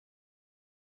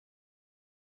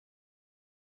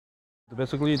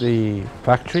Basically, the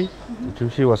factory, the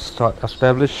Juicy, was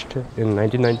established in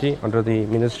 1990 under the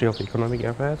Ministry of Economic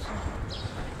Affairs.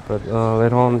 But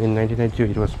later on in 1992,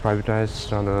 it was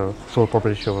privatized under sole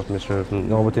proprietorship of Mr.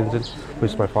 Norbert Tinsen, who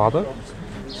is my father.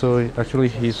 So actually,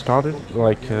 he started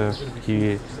like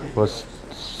he was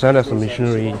sent as a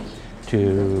missionary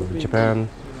to Japan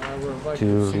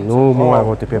to know more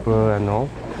about the paper and all.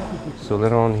 So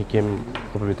later on, he came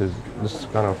up with this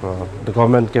kind of the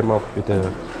government came up with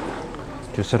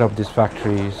to set up this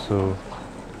factory. So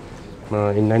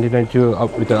in 1992,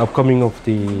 with the upcoming of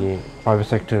the private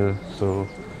sector, so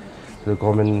the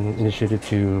government initiated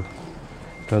to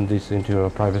turn this into a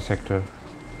private sector.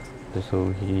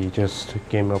 So he just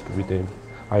came up with the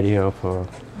idea of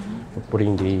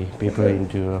putting the paper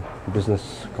into a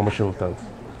business commercial term.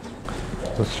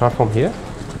 So start from here.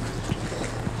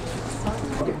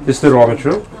 This is the raw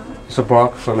material. It's a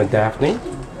bark from a Daphne.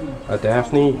 A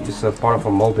Daphne is a part of a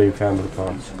mulberry family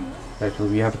plant. Actually,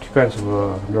 we have two kinds of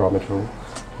raw material,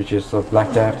 which is a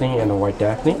black Daphne and a white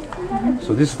Daphne.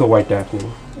 So this is the white Daphne.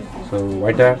 So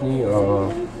white Daphne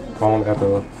found at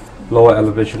a lower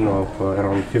elevation of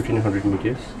around 1500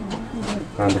 meters,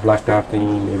 and the black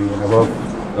Daphne maybe above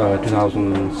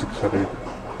 2600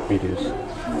 meters.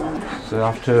 So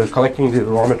after collecting the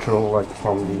raw material like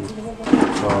from the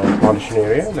plantation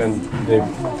area, then they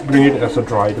bring it as a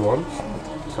dried one.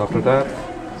 So after that,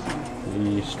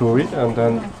 we store it, and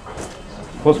then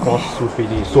first process would be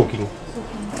the soaking,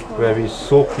 where we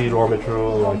soak the raw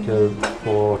material like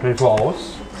for 24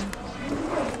 hours,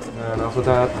 and after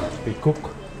that we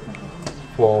cook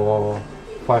for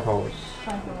 5 hours.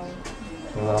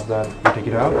 And after that we take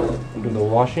it out, do the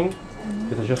washing,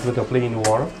 just with the plain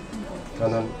water,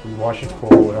 and then we wash it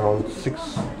for around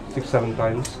 6-7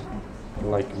 times.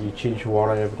 Like we change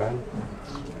water every time,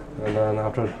 and then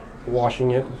after washing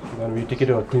it, then we take it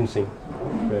to a cleansing,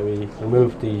 where we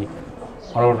remove the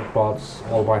outer parts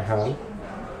all by hand.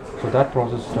 So that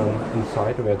process is done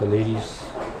inside, where the ladies,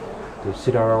 they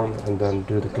sit around and then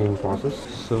do the cleaning process.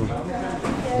 So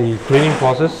the cleaning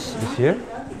process is here.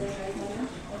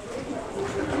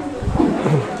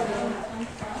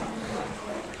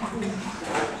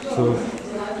 So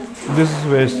this is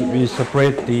where we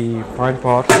separate the fine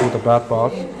parts from the bad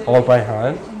parts all by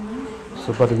hand.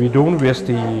 So, but we don't waste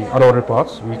the unordered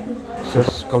parts. We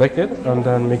just collect it and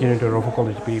then make it into rough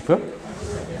quality paper.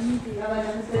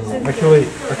 Actually,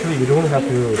 you don't have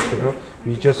to.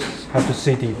 We just have to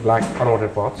see the black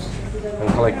unordered parts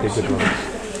and collect the good ones.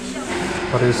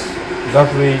 But it's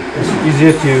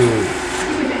easier to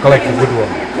collect the good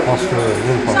one,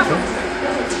 faster.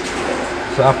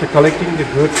 So after collecting the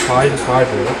good fine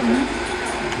fiber,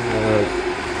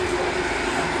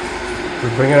 we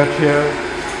bring it out here.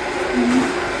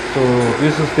 So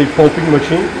this is the pulping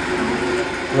machine,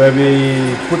 where we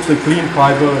put the clean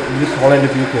fiber in this Holland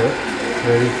beaker,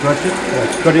 where we crush it,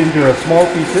 cut it into a small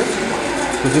pieces.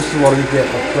 So this is what we get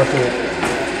of crushing it.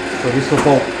 So this is the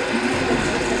pulp.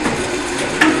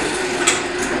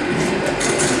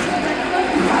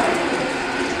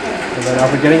 And then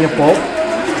after getting a pulp,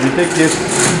 we take this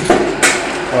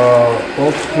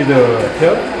pulp to the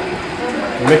hill,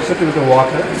 mix it with the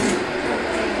water,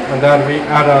 and then we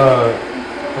add a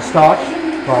starch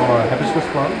from a hibiscus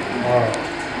plant or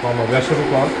from a vegetable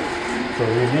plant. So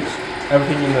we mix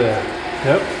everything in the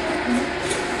hill,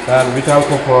 and with help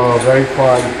of a very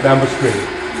fine bamboo string,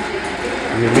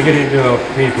 we make it into a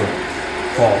paper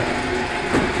form.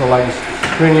 So like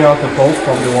straining out the pulp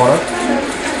from the water.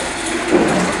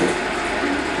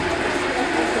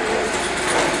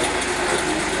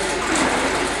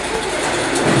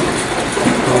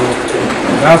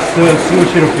 That's the single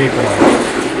sheet of paper now.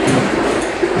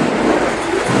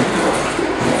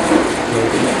 So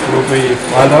it will be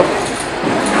piled up.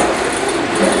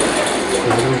 So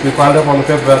it will be piled up on the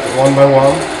paper one by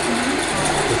one.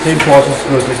 The same process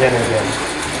goes again and again.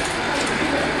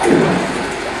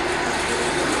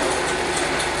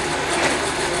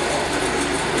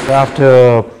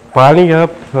 After piling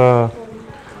up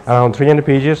around 300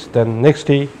 pages, then next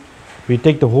day we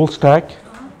take the whole stack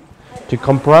to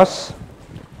compress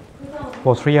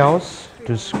for 3 hours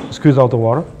to squeeze out the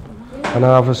water, and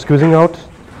then after squeezing out,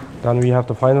 then we have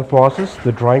the final process,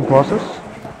 the drying process.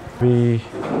 We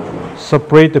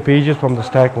separate the pages from the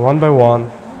stack one by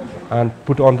one and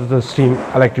put onto the steam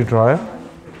electric dryer.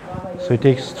 So it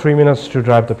takes 3 minutes to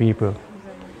dry the paper,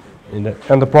 and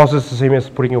the process is the same as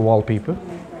putting a wallpaper.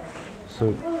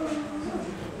 So,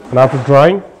 and after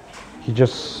drying, you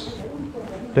just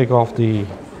take off the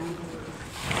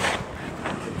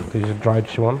dried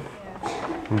one.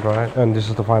 Dry, and this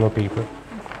is the final paper.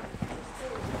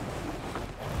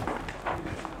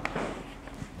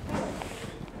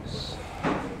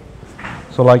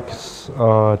 So like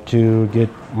to get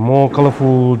more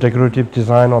colorful decorative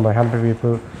design on the handmade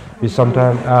paper, we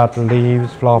sometimes add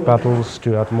leaves, flower petals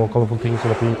to add more colorful things on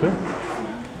the paper.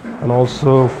 And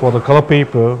also for the color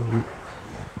paper,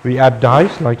 we add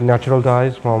dyes like natural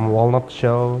dyes from walnut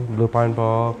shell, blue pine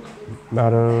bark,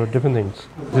 madder, different things.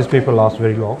 This paper lasts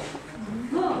very long.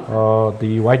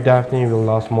 The white Daphne will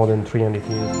last more than 300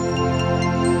 years.